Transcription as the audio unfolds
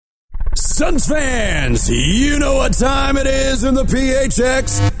Suns fans, you know what time it is in the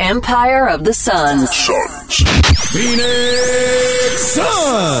PHX? Empire of the Suns. Phoenix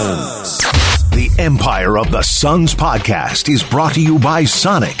Suns. The Empire of the Suns podcast is brought to you by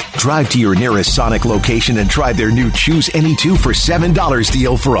Sonic. Drive to your nearest Sonic location and try their new Choose Any 2 for $7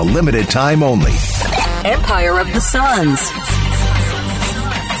 deal for a limited time only. Empire of the Suns.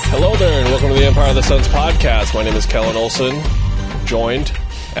 Hello there, and welcome to the Empire of the Suns podcast. My name is Kellen Olson, joined,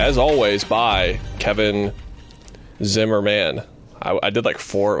 as always, by Kevin Zimmerman. I did like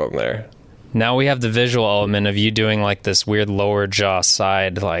 4 of them there. Now we have the visual element of you doing like this weird lower jaw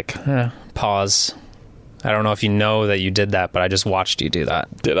side, like, pause. I don't know if you know that you did that, but I just watched you do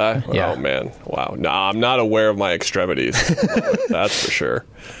that. Did I? Yeah. Oh, man. Wow. No, I'm not aware of my extremities. That's for sure.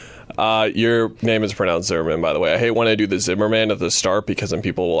 Your name is pronounced Zimmerman, by the way. I hate when I do the Zimmerman at the start because then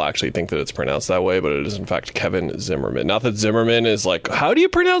people will actually think that it's pronounced that way, but it is in fact Kevin Zimmerman. Not that Zimmerman is like, how do you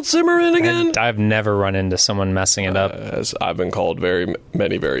pronounce Zimmerman again? I've never run into someone messing it up. As I've been called very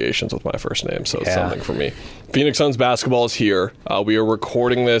many variations with my first name, so it's something for me. Phoenix Suns basketball is here. We are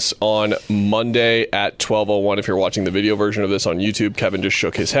recording this on Monday at 12:01. If you're watching the video version of this on YouTube, Kevin just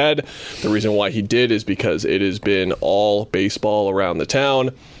shook his head. The reason why he did is because it has been all baseball around the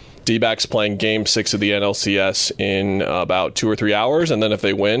town. D-backs playing Game 6 of the NLCS in about 2 or 3 hours, and then if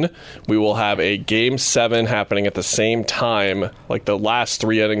they win, we will have a Game 7 happening at the same time. Like the last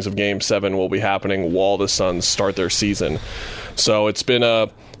 3 innings of Game 7 will be happening while the Suns start their season. So it's been a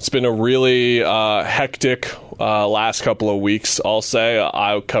really hectic last couple of weeks, I'll say.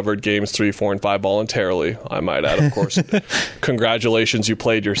 I covered Games 3, 4, and 5 voluntarily, I might add, of course. Congratulations, you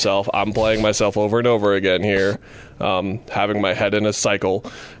played yourself. I'm playing myself over and over again here, having my head in a cycle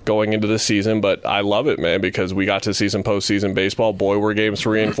going into the season. But I love it, man, because we got to see some postseason baseball. Boy, were Games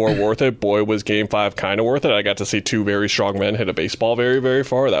 3 and 4 worth it. Boy, was Game 5 kind of worth it. I got to see 2 very strong men hit a baseball very, very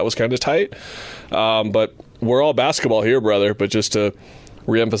far. That was kind of tight. But we're all basketball here, brother. But just to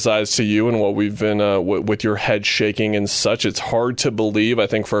reemphasize to you and what we've been with your head shaking and such, it's hard to believe. I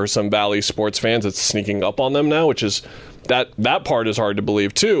think for some Valley sports fans, it's sneaking up on them now, which is that part is hard to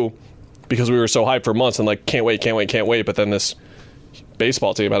believe too, because we were so hyped for months and like can't wait, but then this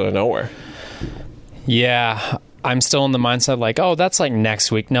baseball team out of nowhere. Yeah, I'm still in the mindset like, oh, that's like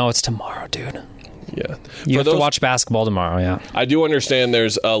next week. No, it's tomorrow, dude. Yeah. You have to watch basketball tomorrow, yeah. I do understand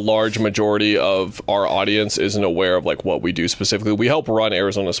there's a large majority of our audience isn't aware of like what we do specifically. We help run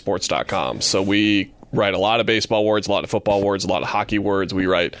ArizonaSports.com. So we write a lot of baseball words, a lot of football words, a lot of hockey words. We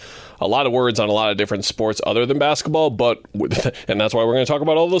write a lot of words on a lot of different sports other than basketball, and that's why we're going to talk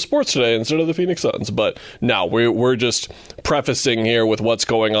about all those sports today instead of the Phoenix Suns. But no, we're just prefacing here with what's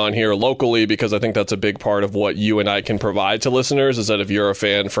going on here locally, because I think that's a big part of what you and I can provide to listeners, is that if you're a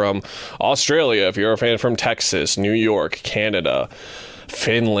fan from Australia, if you're a fan from Texas, New York, Canada,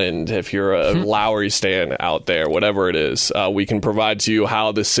 Finland, if you're a Lowry stan out there, whatever it is, we can provide to you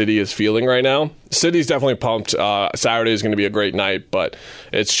how the city is feeling right now. The city's definitely pumped. Saturday is going to be a great night, but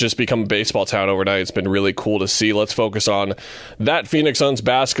it's just become a baseball town overnight. It's been really cool to see. Let's focus on that Phoenix Suns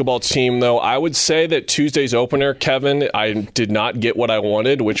basketball team, though. I would say that Tuesday's opener, Kevin, I did not get what I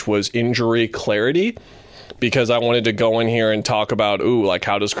wanted, which was injury clarity, because I wanted to go in here and talk about,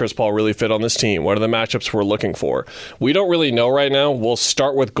 how does Chris Paul really fit on this team? What are the matchups we're looking for? We don't really know right now. We'll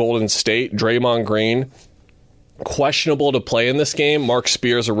start with Golden State. Draymond Green, questionable to play in this game. Mark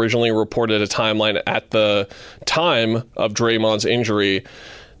Spears originally reported a timeline at the time of Draymond's injury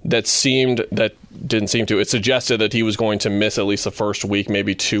it suggested that he was going to miss at least the first week,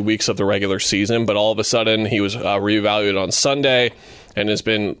 maybe 2 weeks of the regular season. But all of a sudden, he was reevaluated on Sunday and has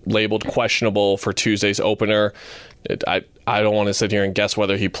been labeled questionable for Tuesday's opener. I don't want to sit here and guess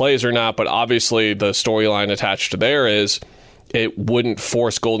whether he plays or not, but obviously the storyline attached to there is it wouldn't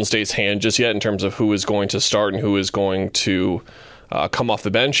force Golden State's hand just yet in terms of who is going to start and who is going to come off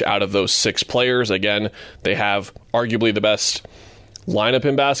the bench out of those 6 players. Again, they have arguably the best lineup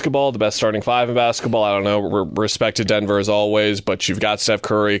in basketball, the best starting 5 in basketball. I don't know, respect to Denver as always, but you've got Steph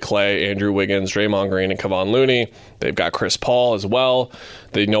Curry, Klay, Andrew Wiggins, Draymond Green, and Kevon Looney. They've got Chris Paul as well.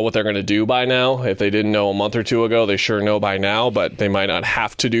 They know what they're going to do by now. If they didn't know a month or 2 ago, they sure know by now, but they might not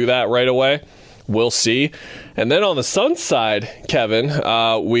have to do that right away. We'll see. And then on the Suns side, Kevin,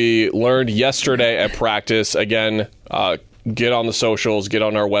 we learned yesterday at practice, again, get on the socials, get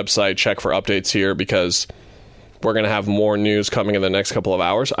on our website, check for updates here, because we're going to have more news coming in the next couple of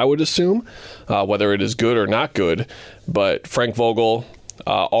hours, I would assume, whether it is good or not good. But Frank Vogel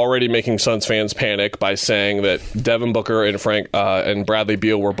already making Suns fans panic by saying that Devin Booker and Bradley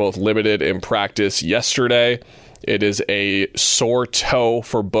Beal were both limited in practice yesterday. It is a sore toe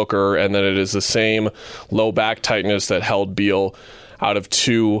for Booker, and then it is the same low back tightness that held Beal out of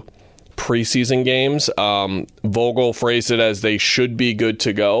 2 preseason games. Vogel phrased it as they should be good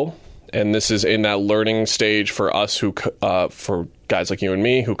to go. And this is in that learning stage for us for guys like you and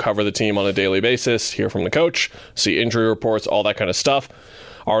me who cover the team on a daily basis, hear from the coach, see injury reports, all that kind of stuff.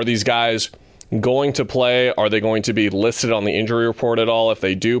 Are these guys going to play? Are they going to be listed on the injury report at all if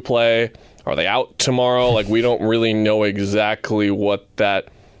they do play? Are they out tomorrow? Like, we don't really know exactly what that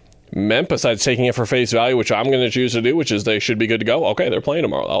meant besides taking it for face value, which I'm going to choose to do, which is they should be good to go. Okay, they're playing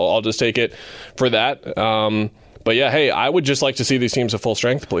tomorrow. I'll just take it for that. But yeah, hey, I would just like to see these teams at full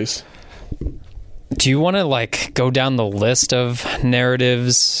strength, please. Do you want to go down the list of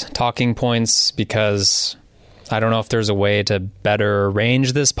narratives, talking points? Because I don't know if there's a way to better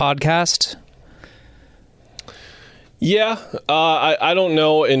arrange this podcast. Yeah, I don't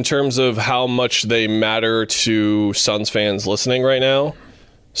know in terms of how much they matter to Suns fans listening right now.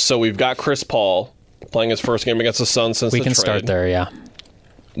 So we've got Chris Paul playing his first game against the Suns since the trade. We can start there, yeah.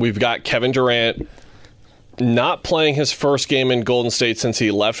 We've got Kevin Durant not playing his first game in Golden State since he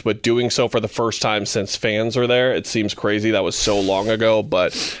left, but doing so for the first time since fans are there. It seems crazy. That was so long ago,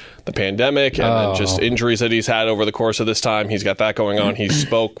 but the pandemic and then just injuries that he's had over the course of this time, he's got that going on. He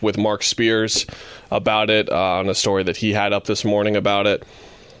spoke with Mark Spears about it on a story that he had up this morning about it.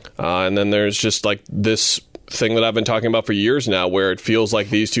 And then there's just this thing that I've been talking about for years now, where it feels like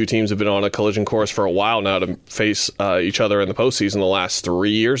these two teams have been on a collision course for a while now to face each other in the postseason the last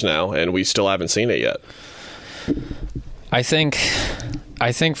 3 years now, and we still haven't seen it yet. I think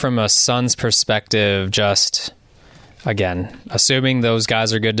from a Suns perspective, just again, assuming those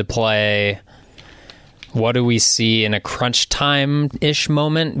guys are good to play, what do we see in a crunch time-ish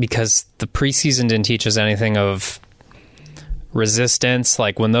moment? Because the preseason didn't teach us anything of resistance.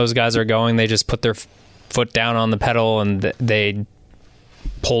 Like, when those guys are going, they just put their foot down on the pedal and they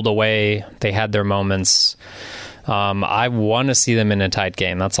pulled away. They had their moments. I want to see them in a tight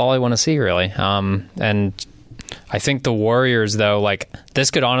game. That's all I want to see, really. And I think the Warriors, though,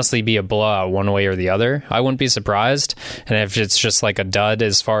 this could honestly be a blowout one way or the other. I wouldn't be surprised. And if it's just a dud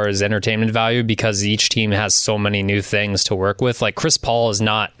as far as entertainment value, because each team has so many new things to work with. Chris Paul is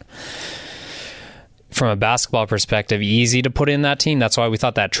not, from a basketball perspective, easy to put in that team. That's why we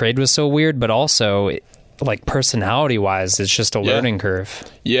thought that trade was so weird. But also, personality-wise, it's just a learning curve.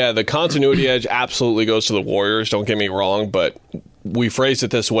 Yeah, the continuity edge absolutely goes to the Warriors, don't get me wrong, but we phrased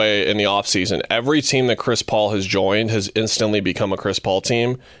it this way in the offseason. Every team that Chris Paul has joined has instantly become a Chris Paul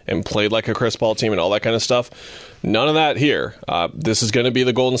team and played like a Chris Paul team and all that kind of stuff. None of that here. This is going to be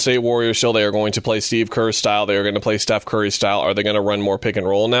the Golden State Warriors still. They are going to play Steve Kerr's style. They are going to play Steph Curry's style. Are they going to run more pick and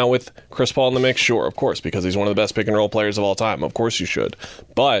roll now with Chris Paul in the mix? Sure, of course, because he's one of the best pick and roll players of all time. Of course you should.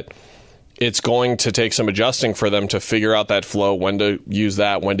 But it's going to take some adjusting for them to figure out that flow, when to use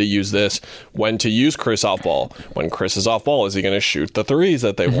that, when to use this, when to use Chris off ball. When Chris is off ball, is he going to shoot the threes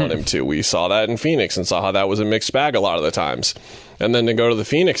that they want him to? We saw that in Phoenix and saw how that was a mixed bag a lot of the times. And then to go to the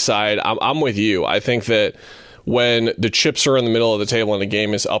Phoenix side, I'm with you. I think that when the chips are in the middle of the table and the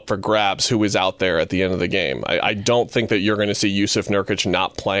game is up for grabs, who is out there at the end of the game? I don't think that you're going to see Yusuf Nurkic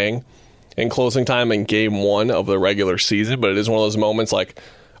not playing in closing time in game one of the regular season, but it is one of those moments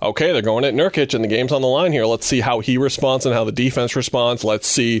okay, they're going at Nurkic and the game's on the line here. Let's see how he responds and how the defense responds. Let's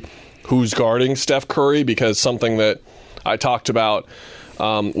see who's guarding Steph Curry, because something that I talked about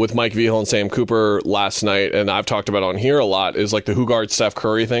with Mike Vigil and Sam Cooper last night, and I've talked about on here a lot, is the who guards Steph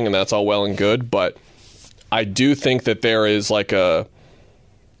Curry thing, and that's all well and good, but I do think that there is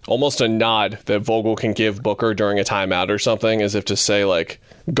almost a nod that Vogel can give Booker during a timeout or something, as if to say,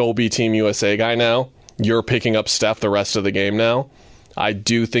 go be Team USA guy now. You're picking up Steph the rest of the game now. I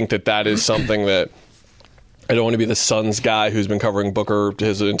do think that is something that I don't want to be the Suns guy who's been covering Booker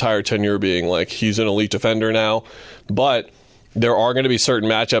his entire tenure being he's an elite defender now. But there are going to be certain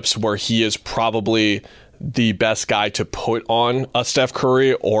matchups where he is probably the best guy to put on a Steph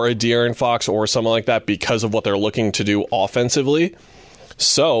Curry or a De'Aaron Fox or someone like that because of what they're looking to do offensively.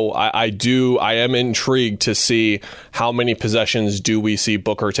 So I am intrigued to see how many possessions do we see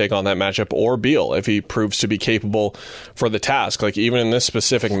Booker take on that matchup, or Beal, if he proves to be capable for the task. Even in this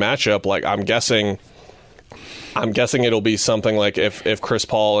specific matchup, I'm guessing it'll be something if Chris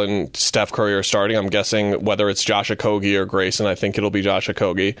Paul and Steph Curry are starting, I'm guessing whether it's Josh Okogie or Grayson, I think it'll be Josh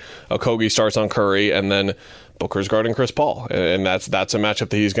Okogie. Okogie starts on Curry, and then Booker's guarding Chris Paul, and that's a matchup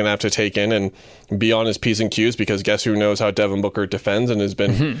that he's going to have to take in and be on his P's and Q's, because guess who knows how Devin Booker defends and has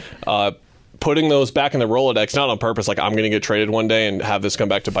been putting those back in the Rolodex, not on purpose, like I'm going to get traded one day and have this come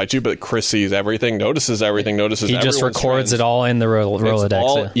back to bite you, but Chris sees everything, notices everything, He just records it all in the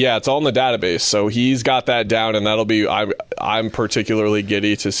Rolodex. It's all in the database. So he's got that down, and that'll be, I'm particularly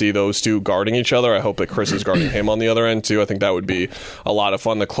giddy to see those two guarding each other. I hope that Chris is guarding him on the other end, too. I think that would be a lot of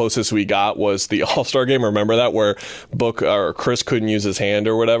fun. The closest we got was the All-Star game. Remember that, where Chris couldn't use his hand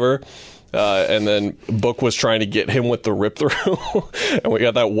or whatever? And then Book was trying to get him with the rip through, and we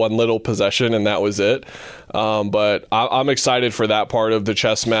got that one little possession, and that was it. But I'm excited for that part of the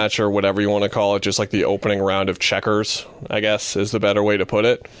chess match, or whatever you want to call it, just like the opening round of checkers, I guess is the better way to put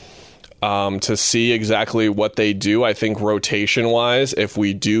it. To see exactly what they do. I think rotation-wise, if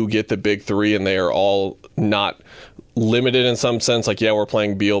we do get the big three and they are all not limited in some sense, like, yeah, we're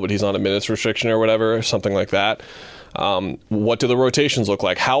playing Beal, but he's on a minutes restriction or whatever, something like that. What do the rotations look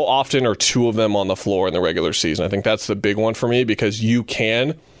like? How often are two of them on the floor in the regular season? I think that's the big one for me, because you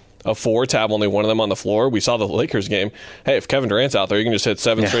can afford to have only one of them on the floor. We saw the Lakers game. Hey, if Kevin Durant's out there, you can just hit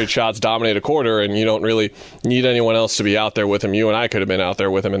 7 straight shots, dominate a quarter, and you don't really need anyone else to be out there with him. You and I could have been out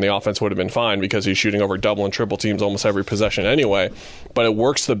there with him, and the offense would have been fine, because he's shooting over double and triple teams almost every possession anyway. But it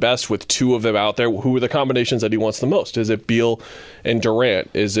works the best with two of them out there. Who are the combinations that he wants the most? Is it Beal and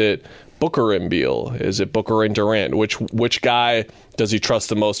Durant? Is it Booker and Beal? Is it Booker and Durant? Which guy does he trust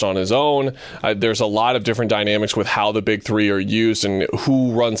the most on his own? There's a lot of different dynamics with how the big three are used, and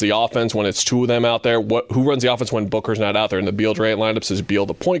who runs the offense when it's two of them out there. Who runs the offense when Booker's not out there? In the Beal Durant lineups, is Beal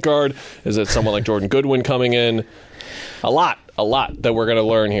the point guard? Is it someone like Jordan Goodwin coming in? A lot that we're going to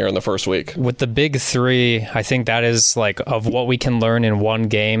learn here in the first week. With the big three, I think that is like of what we can learn in one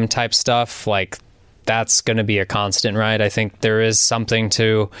game type stuff. Like, that's going to be a constant, right? I think there is something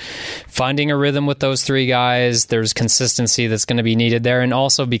to finding a rhythm with those three guys. There's consistency that's going to be needed there. And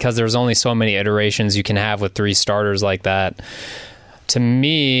also because there's only so many iterations you can have with three starters like that. To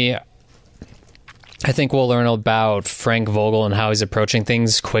me, I think we'll learn about Frank Vogel and how he's approaching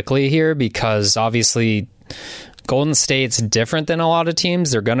things quickly here, because obviously Golden State's different than a lot of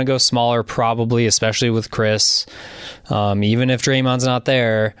teams. They're going to go smaller probably, especially with Chris, even if Draymond's not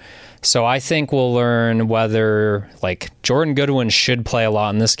there. So I think we'll learn whether, like, Jordan Goodwin should play a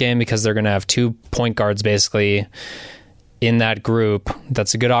lot in this game, because they're going to have 2 point guards basically in that group.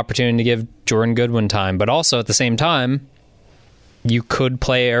 That's a good opportunity to give Jordan Goodwin time. But also at the same time, you could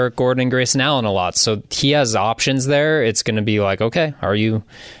play Eric Gordon and Grayson Allen a lot. So he has options there. It's going to be like, okay, are you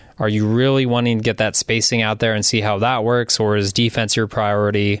really wanting to get that spacing out there and see how that works, or is defense your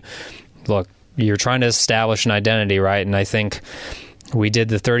priority? Look, you're trying to establish an identity, right? And I think we did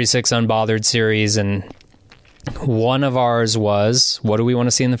the 36 Unbothered series, and one of ours was, what do we want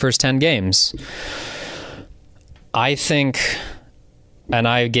to see in the first 10 games? I think, and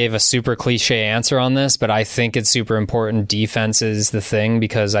I gave a super cliche answer on this, but I think it's super important. Defense is the thing,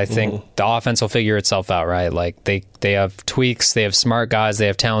 because I think the offense will figure itself out, right? Like, they have tweaks, they have smart guys, they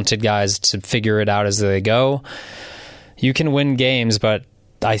have talented guys to figure it out as they go. You can win games, but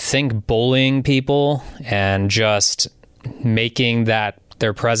I think bullying people and just making that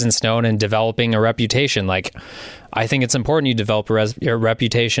their presence known and developing a reputation. Like, I think it's important you develop a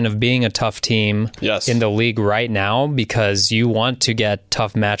reputation of being a tough team in the league right now, because you want to get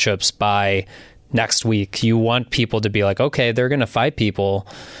tough matchups by next week. You want people to be like, okay, they're going to fight people.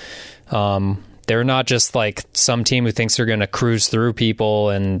 They're not just like some team who thinks they're going to cruise through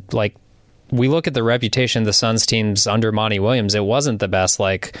people. And like, we look at the reputation of the Suns teams under Monty Williams, it wasn't the best.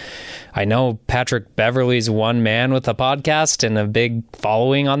 Like, I know Patrick Beverley's one man with a podcast and a big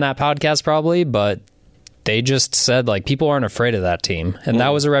following on that podcast probably, but they just said, like, people aren't afraid of that team. And that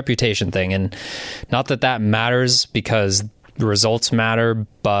was a reputation thing. And not that that matters, because results matter,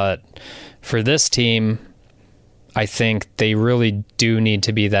 but for this team, I think they really do need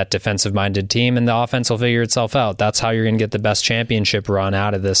to be that defensive-minded team, and the offense will figure itself out. That's how you're going to get the best championship run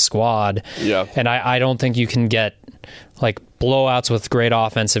out of this squad. Yeah. And I don't think you can get, like, blowouts with great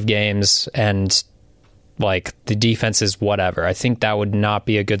offensive games and, like, the defense is whatever. I think that would not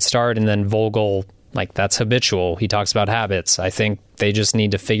be a good start. And then Vogel, like, that's habitual. He talks about habits. I think they just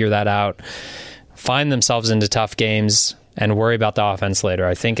need to figure that out, find themselves into tough games, and worry about the offense later.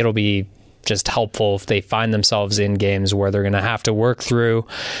 I think it'll be just helpful if they find themselves in games where they're going to have to work through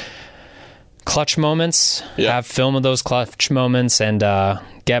clutch moments, have film of those clutch moments, and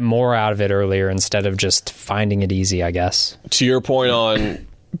get more out of it earlier instead of just finding it easy, I guess. To your point on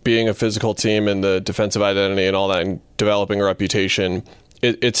being a physical team and the defensive identity and all that, and developing a reputation,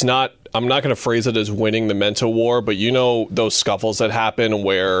 it's not, I'm not going to phrase it as winning the mental war, but you know those scuffles that happen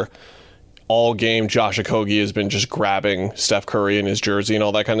where all game Josh Okogie has been just grabbing Steph Curry in his jersey and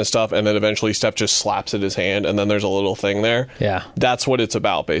all that kind of stuff, and then eventually Steph just slaps at his hand, and then there's a little thing there. Yeah. That's what it's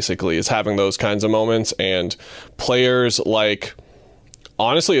about, basically, is having those kinds of moments. And players like,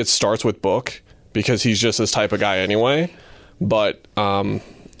 honestly, it starts with Book, because he's just this type of guy anyway. But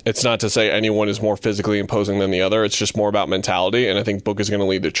it's not to say anyone is more physically imposing than the other. It's just more about mentality, and I think Book is going to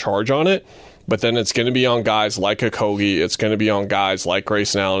lead the charge on it. But then it's going to be on guys like Okogie. It's going to be on guys like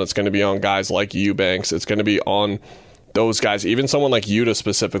Grayson Allen. It's going to be on guys like Eubanks. It's going to be on those guys, even someone like Yuta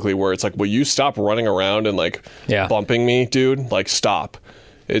specifically, where it's like, will you stop running around and like bumping me, dude? Like, stop.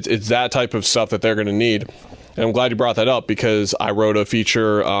 It's that type of stuff that they're going to need. And I'm glad you brought that up, because I wrote a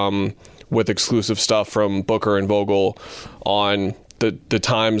feature with exclusive stuff from Booker and Vogel on the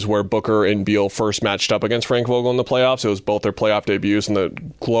times where Booker and Beal first matched up against Frank Vogel in the playoffs. It was both their playoff debuts, and the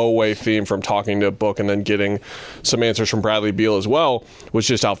glow away theme from talking to Book and then getting some answers from Bradley Beal as well was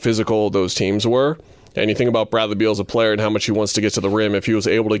just how physical those teams were. And you think about Bradley Beal as a player and how much he wants to get to the rim. If he was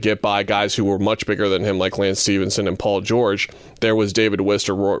able to get by guys who were much bigger than him, like Lance Stevenson and Paul George, there was David West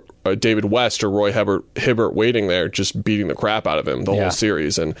or Roy Hibbert waiting there, just beating the crap out of him the whole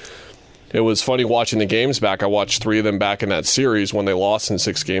series. And it was funny watching the games back. I watched 3 of them back in that series when they lost in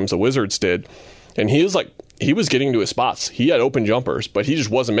 6 games. The Wizards did. And he was getting to his spots. He had open jumpers, but he just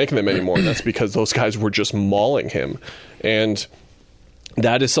wasn't making them anymore. And that's because those guys were just mauling him. And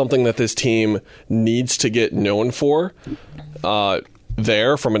that is something that this team needs to get known for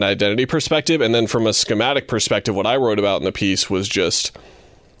there from an identity perspective. And then from a schematic perspective, what I wrote about in the piece was just,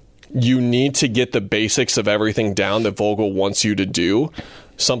 you need to get the basics of everything down that Vogel wants you to do.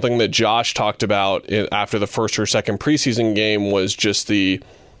 Something that Josh talked about after the first or second preseason game was just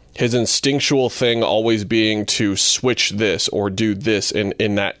his instinctual thing always being to switch this or do this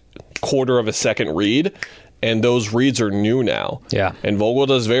in that quarter of a second read. And those reads are new now. Yeah. And Vogel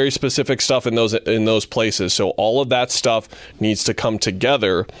does very specific stuff in those places. So all of that stuff needs to come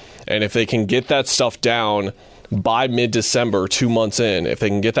together. And if they can get that stuff down by mid-December, 2 months in, if they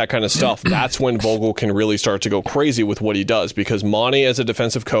can get that kind of stuff, that's when Vogel can really start to go crazy with what he does. Because Monty, as a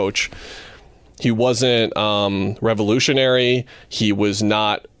defensive coach, he wasn't revolutionary. He was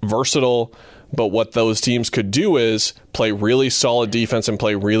not versatile. But what those teams could do is play really solid defense and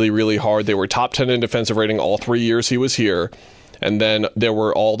play really, really hard. They were top 10 in defensive rating all 3 years he was here. And then there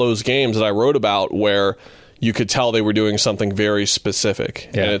were all those games that I wrote about where you could tell they were doing something very specific.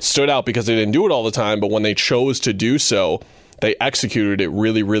 Yeah. And it stood out because they didn't do it all the time, but when they chose to do so, they executed it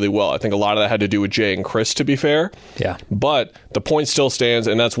really, really well. I think a lot of that had to do with Jay and Chris, to be fair. Yeah. But the point still stands,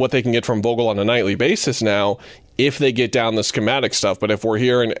 and that's what they can get from Vogel on a nightly basis now if they get down the schematic stuff. But if we're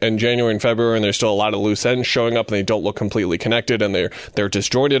here in January and February and there's still a lot of loose ends showing up and they don't look completely connected and they're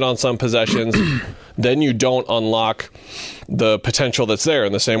disjointed on some possessions, then you don't unlock the potential that's there.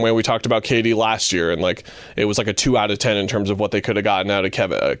 In the same way we talked about KD last year, and like it was like a 2 out of 10 in terms of what they could have gotten out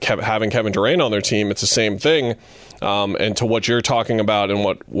of having Kevin Durant on their team. It's the same thing. And to what you're talking about and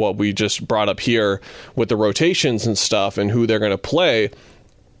what we just brought up here with the rotations and stuff and who they're going to play,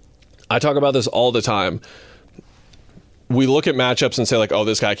 I talk about this all the time. We look at matchups and say, like, oh,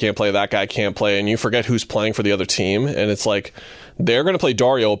 this guy can't play, that guy can't play, and you forget who's playing for the other team. And it's like, they're going to play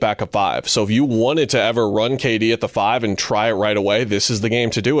Dario at backup 5. So if you wanted to ever run KD at the 5 and try it right away, this is the game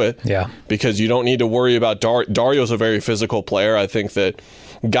to do it. Yeah. Because you don't need to worry about Dario's a very physical player. I think that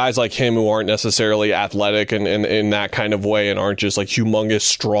guys like him who aren't necessarily athletic and in that kind of way and aren't just like humongous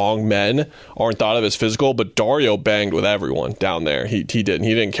strong men aren't thought of as physical, but Dario banged with everyone down there. He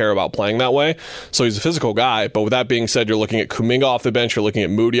didn't care about playing that way. So he's a physical guy. But with that being said, you're looking at Kuminga off the bench, you're looking at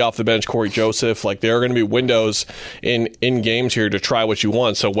Moody off the bench, Corey Joseph. Like, there are going to be windows in games here to try what you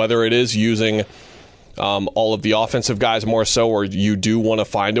want. So whether it is using all of the offensive guys more so, or you do want to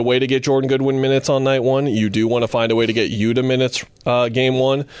find a way to get Jordan Goodwin minutes on night one, you do want to find a way to get Yuta minutes game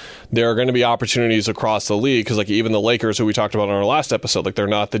one, there are going to be opportunities across the league, because like even the Lakers, who we talked about on our last episode, like they're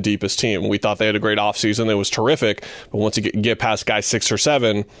not the deepest team. We thought they had a great offseason. It was terrific. But once you get past guys 6 or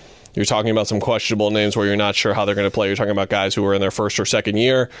 7, you're talking about some questionable names where you're not sure how they're going to play. You're talking about guys who are in their first or second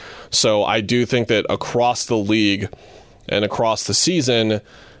year. So I do think that across the league and across the season,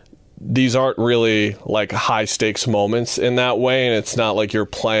 these aren't really like high stakes moments in that way, and it's not like you're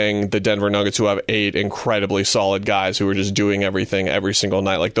playing the Denver Nuggets, who have 8 incredibly solid guys who are just doing everything every single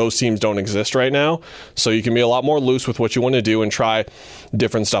night. Like, those teams don't exist right now, so you can be a lot more loose with what you want to do and try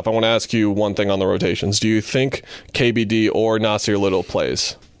different stuff. I want to ask you one thing on the rotations. Do you think KBD or Nasir Little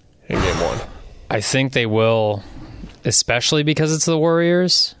plays in game one? I think they will, especially because it's the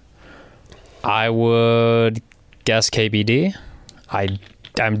Warriors. I would guess KBD. I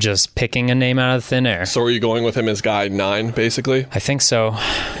I'm just picking a name out of thin air. So are you going with him as guy 9, basically? I think so.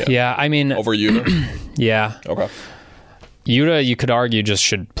 Yeah, I mean... Over Yuta? Yeah. Okay. Yuta, you could argue, just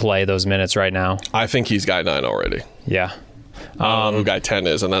should play those minutes right now. I think he's guy 9 already. Yeah. I don't know who guy 10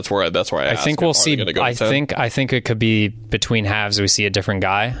 is, and that's where I think we'll see. I think it could be between halves we see a different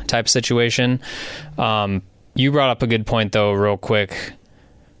guy type situation. You brought up a good point, though, real quick.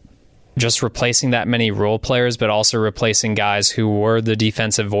 Just replacing that many role players, but also replacing guys who were the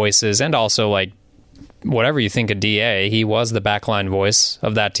defensive voices, and also, like, whatever you think of DA, he was the backline voice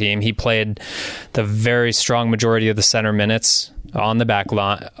of that team. He played the very strong majority of the center minutes on the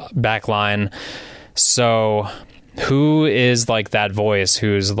backline. So who is like that voice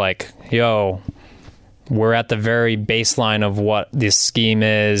who's like, yo, we're at the very baseline of what this scheme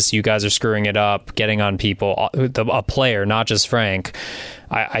is. You guys are screwing it up, getting on people, a player, not just Frank.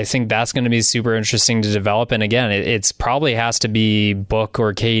 I think that's going to be super interesting to develop. And again, it's probably has to be Book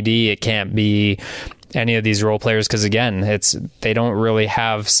or KD. It can't be any of these role players because, again, they don't really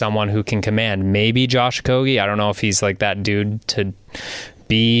have someone who can command. Maybe Josh Okogie. I don't know if he's like that dude to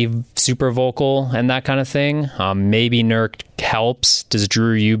be super vocal and that kind of thing. Maybe Nurk helps. Does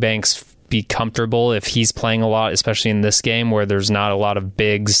Drew Eubanks be comfortable if he's playing a lot, especially in this game where there's not a lot of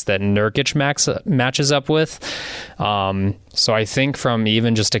bigs that Nurkic matches up with? So I think from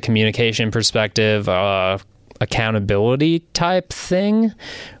even just a communication perspective, accountability type thing,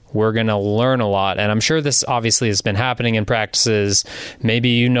 we're going to learn a lot. And I'm sure this obviously has been happening in practices.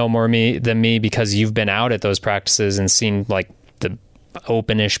 Maybe you know more than me because you've been out at those practices and seen like the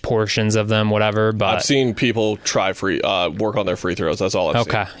openish portions of them, whatever. But I've seen people try work on their free throws. That's all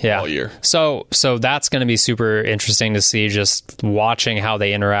I've seen all year. So that's going to be super interesting to see, just watching how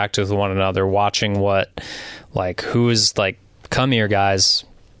they interact with one another, watching who is like, come here, guys,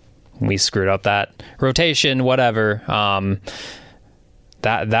 we screwed up that rotation, whatever.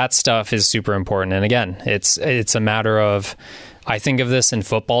 That stuff is super important. And again, it's a matter of, I think of this in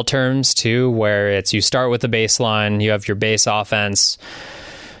football terms too, where you start with the baseline, you have your base offense,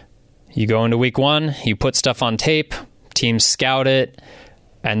 you go into week 1, you put stuff on tape, teams scout it,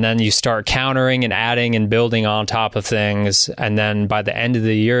 and then you start countering and adding and building on top of things. And then by the end of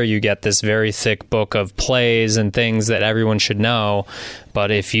the year, you get this very thick book of plays and things that everyone should know.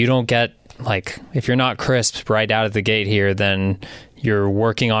 But if you don't get, if you're not crisp right out of the gate here, then you're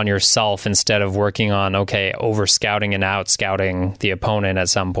working on yourself instead of working on, over scouting and out scouting the opponent at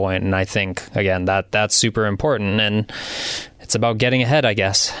some point. And I think, again, that's super important. And it's about getting ahead, I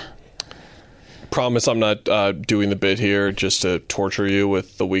guess. Promise I'm not doing the bit here just to torture you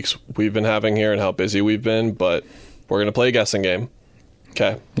with the weeks we've been having here and how busy we've been, but we're going to play a guessing game.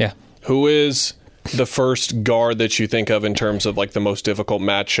 Okay. Yeah. Who is the first guard that you think of in terms of the most difficult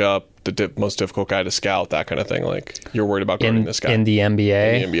matchup, the most difficult guy to scout, that kind of thing? You're worried about guarding this guy. In the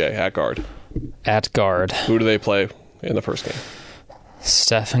NBA? In the NBA, at guard. At guard. Who do they play in the first game?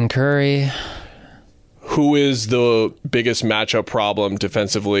 Stephen Curry. Who is the biggest matchup problem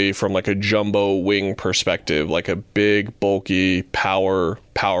defensively from a jumbo wing perspective, a big, bulky,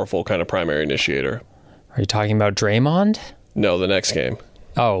 powerful kind of primary initiator? Are you talking about Draymond? No, the next game.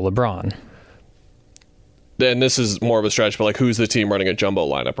 Oh, LeBron. Then this is more of a stretch, but who's the team running a jumbo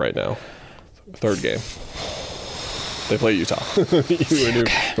lineup right now? Third game. They play Utah. You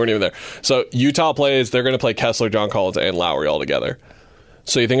weren't even there. So Utah plays, they're going to play Kessler, John Collins, and Lowry all together.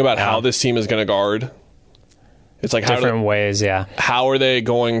 So you think about how this team is going to guard. It's different ways, yeah. How are they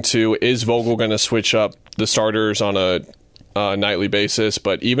going to, is Vogel going to switch up the starters on a nightly basis?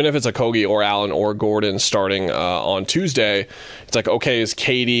 But even if it's Okogie or Allen or Gordon starting on Tuesday, it's is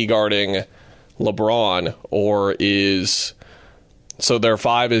KD guarding LeBron, or so their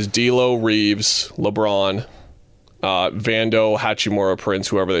 5 is D'Lo, Reeves, LeBron, Vando, Hachimura, Prince,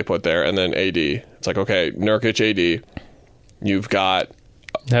 whoever they put there, and then AD. It's Nurkic, AD. You've got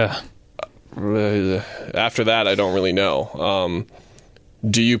after that, I don't really know.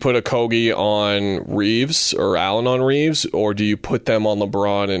 Do you put Okogie on Reeves or Allen on Reeves, or do you put them on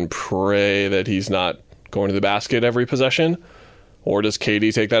LeBron and pray that he's not going to the basket every possession? Or does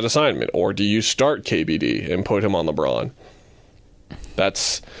KD take that assignment? Or do you start KBD and put him on LeBron?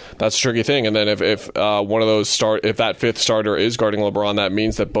 That's a tricky thing. And then if one of those if that 5th starter is guarding LeBron, that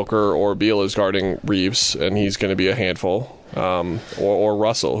means that Booker or Beal is guarding Reeves, and he's going to be a handful. Or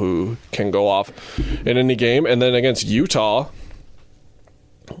Russell, who can go off in any game. And then against Utah,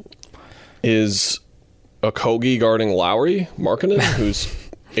 is Okogie guarding Lowry Markkanen, who's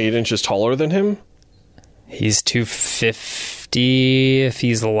 8 inches taller than him? He's 250 if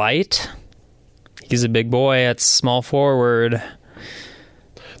he's light. He's a big boy at small forward.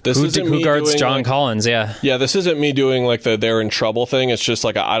 This isn't who me guards doing, John like, Collins? Yeah. Yeah, this isn't me doing like the they're in trouble thing. It's just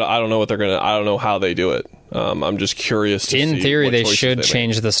like I don't know what they're gonna. I don't know how they do it. I'm just curious to see. In theory, what they choices should make.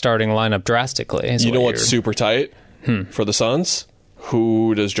 change the starting lineup drastically. You know what's super tight for the Suns?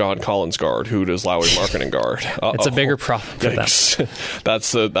 Who does John Collins guard? Who does Lauri Markkanen guard? It's a bigger problem for them.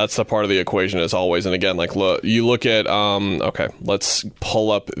 That's the part of the equation as always. And again, like you look at okay, let's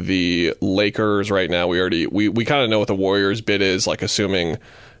pull up the Lakers right now. We kind of know what the Warriors bid is, like assuming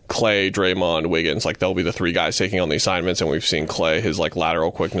Clay, Draymond, Wiggins, like they'll be the three guys taking on the assignments, and we've seen Clay, his like lateral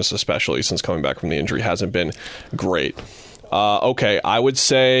quickness, especially since coming back from the injury, hasn't been great. Okay, I would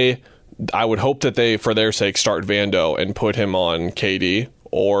say I would hope that they, for their sake, start Vando and put him on KD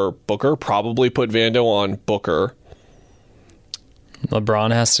or Booker. Probably put Vando on Booker.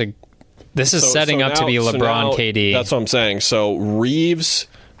 LeBron has to. This is setting up to be LeBron, KD. That's what I'm saying. So Reeves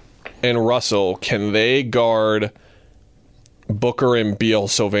and Russell, can they guard Booker and Beal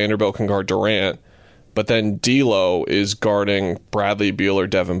so Vanderbilt can guard Durant? But then D'Lo is guarding Bradley Beal or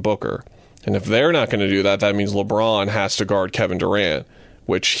Devin Booker. And if they're not going to do that, that means LeBron has to guard Kevin Durant,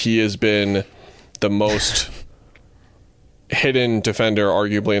 which he has been the most hidden defender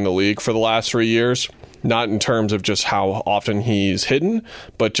arguably in the league for the last 3 years. Not in terms of just how often he's hidden,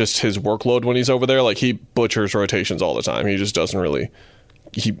 but just his workload when he's over there. Like, he butchers rotations all the time. He just doesn't really...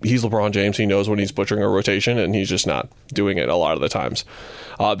 He's LeBron James. He knows when he's butchering a rotation, and he's just not doing it a lot of the times.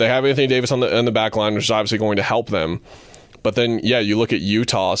 They have Anthony Davis on the back line, which is obviously going to help them. But then, yeah, you look at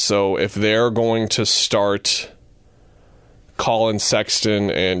Utah. So if they're going to start Colin Sexton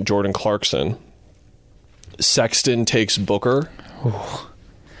and Jordan Clarkson, Sexton takes Booker,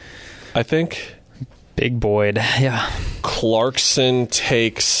 I think. Big Boyd, yeah. Clarkson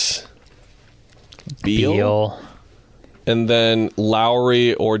takes Beal. And then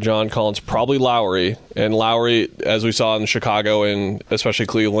Lowry or John Collins, probably Lowry. And Lowry, as we saw in Chicago and especially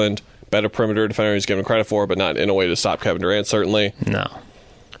Cleveland, better perimeter defender he's given credit for, but not in a way to stop Kevin Durant, certainly. No.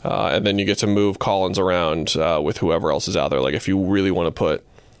 And then you get to move Collins around with whoever else is out there. Like, if you really want to put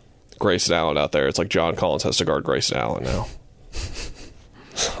Grayson Allen out there, it's like John Collins has to guard Grayson Allen now.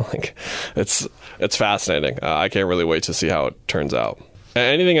 So, like, it's fascinating. I can't really wait to see how it turns out.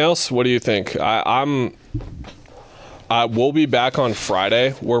 Anything else? What do you think? We'll be back on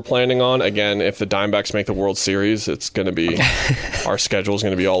Friday, we're planning on. Again, if the Diamondbacks make the World Series, it's going to be... our schedule is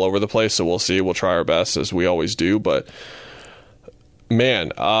going to be all over the place, so we'll see. We'll try our best, as we always do. But,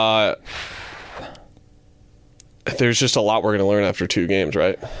 man, there's just a lot we're going to learn after 2 games,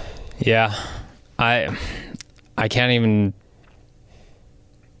 right? Yeah. I can't even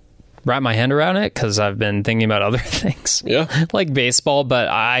wrap my hand around it because I've been thinking about other things. Yeah. Like baseball, but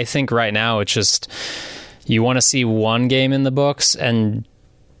I think right now it's just... You want to see one game in the books and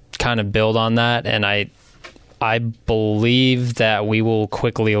kind of build on that, and I believe that we will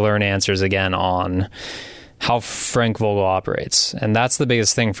quickly learn answers again on how Frank Vogel operates. And that's the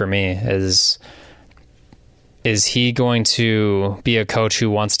biggest thing for me is he going to be a coach who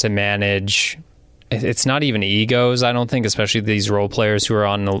wants to manage... It's not even egos, I don't think, especially these role players who are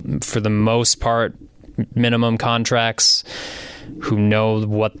on, for the most part, minimum contracts, who know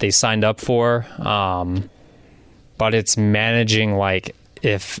what they signed up for. But it's managing, like,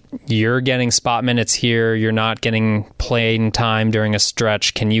 if you're getting spot minutes here, you're not getting playing time during a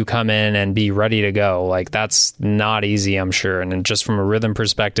stretch, can you come in and be ready to go? Like, that's not easy, I'm sure. And just from a rhythm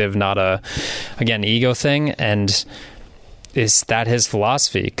perspective, not a, again, ego thing. And is that his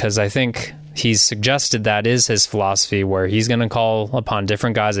philosophy? Because I think he's suggested that is his philosophy, where he's going to call upon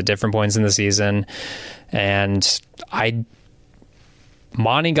different guys at different points in the season. And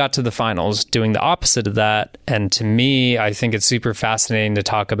Monty got to the finals doing the opposite of that. And to me, I think it's super fascinating to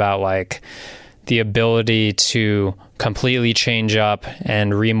talk about, like, the ability to completely change up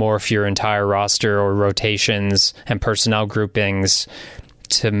and remorph your entire roster or rotations and personnel groupings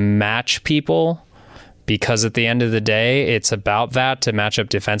to match people. Because at the end of the day, it's about that, to match up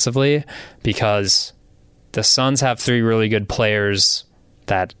defensively, because the Suns have 3 really good players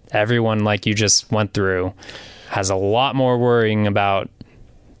that everyone, like you just went through, has a lot more worrying about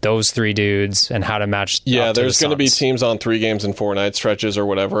those 3 dudes and how to match. Yeah, there's going to be teams on 3 games in 4 night stretches or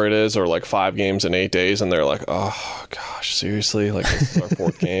whatever it is, or like 5 games in 8 days, and they're like, oh gosh, seriously, like, this is our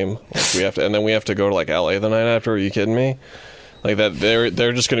 4th game. Like, we have to, and then we have to go to like LA the night after. Are you kidding me? Like, that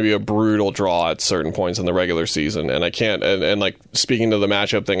they're just going to be a brutal draw at certain points in the regular season, and I can't. And like, speaking to the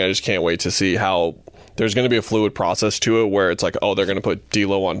matchup thing, I just can't wait to see how there's going to be a fluid process to it, where it's like, oh, they're going to put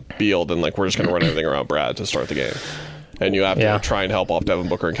D'Lo on Beal, and like, we're just going to run everything around Brad to start the game. And you have to try and help off Devin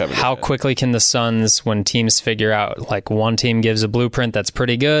Booker and Kevin Durant. How quickly can the Suns, when teams figure out, like, one team gives a blueprint that's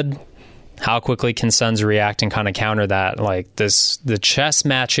pretty good, how quickly can Suns react and kind of counter that? Like the chess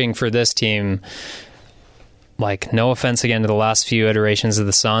matching for this team, like, no offense again to the last few iterations of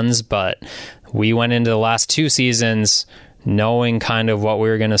the Suns, but we went into the last 2 seasons knowing kind of what we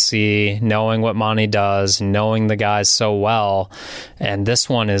were going to see, knowing what Monty does, knowing the guys so well. And this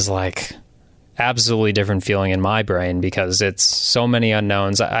one is like absolutely different feeling in my brain because it's so many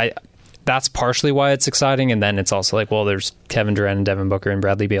unknowns. That's partially why it's exciting. And then it's also like, well, there's Kevin Durant and Devin Booker and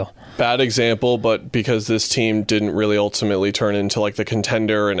Bradley Beal. Bad example, but because this team didn't really ultimately turn into like the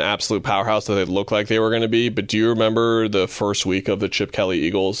contender and absolute powerhouse that they looked like they were going to be. But do you remember the first week of the Chip Kelly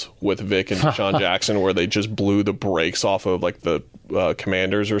Eagles with Vic and Deshaun Jackson where they just blew the brakes off of like the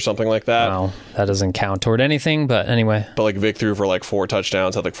Commanders or something like that? Well, that doesn't count toward anything, but anyway. But like Vic threw for like 4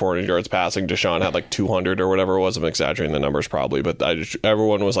 touchdowns, had like 400 yards passing. Deshaun had like 200 or whatever it was. I'm exaggerating the numbers probably, but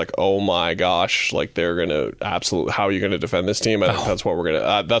everyone was like, "Oh my gosh, like they're gonna absolutely. How are you gonna defend this team?" I think that's what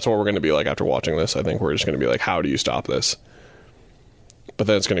we're gonna be like after watching this. I think we're just gonna be like, "How do you stop this?" But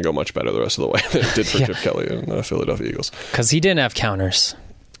then it's gonna go much better the rest of the way than it did for Chip Kelly and the Philadelphia Eagles because he didn't have counters.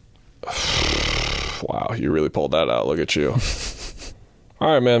 Wow, you really pulled that out. Look at you.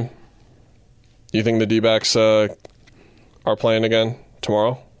 All right, man. You think the D-backs are playing again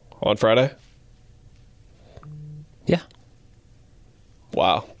tomorrow on Friday? Yeah.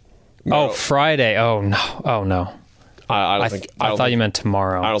 Wow. Oh, Friday. Oh no. I thought you meant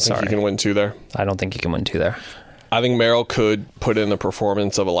tomorrow. I don't think you can win 2 there. I don't think you can win 2 there. I think Merrill could put in the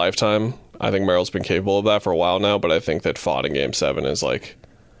performance of a lifetime. I think Merrill's been capable of that for a while now, but I think that Fott in Game 7 is like...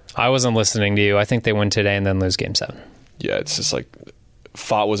 I wasn't listening to you. I think they win today and then lose Game 7. Yeah, it's just like...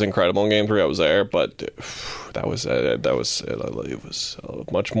 Fott was incredible in Game 3. I was there, but it was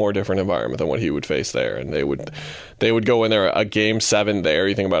a much more different environment than what he would face there. And they would go in there a Game 7 there.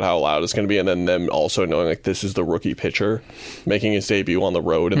 You think about how loud it's going to be, and then them also knowing like this is the rookie pitcher making his debut on the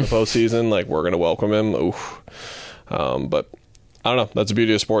road in the postseason. Like we're going to welcome him. Oof. But I don't know. That's the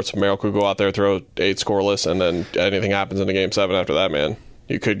beauty of sports. Merrill could go out there, throw 8 scoreless, and then anything happens in a Game 7 after that, man.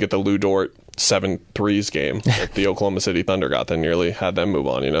 You could get the Lou Dort 7-3s game that the Oklahoma City Thunder got that nearly had them move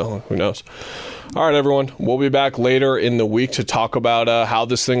on, who knows. All right, everyone, we'll be back later in the week to talk about how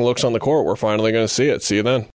this thing looks on the court. We're finally going to see it. See you then.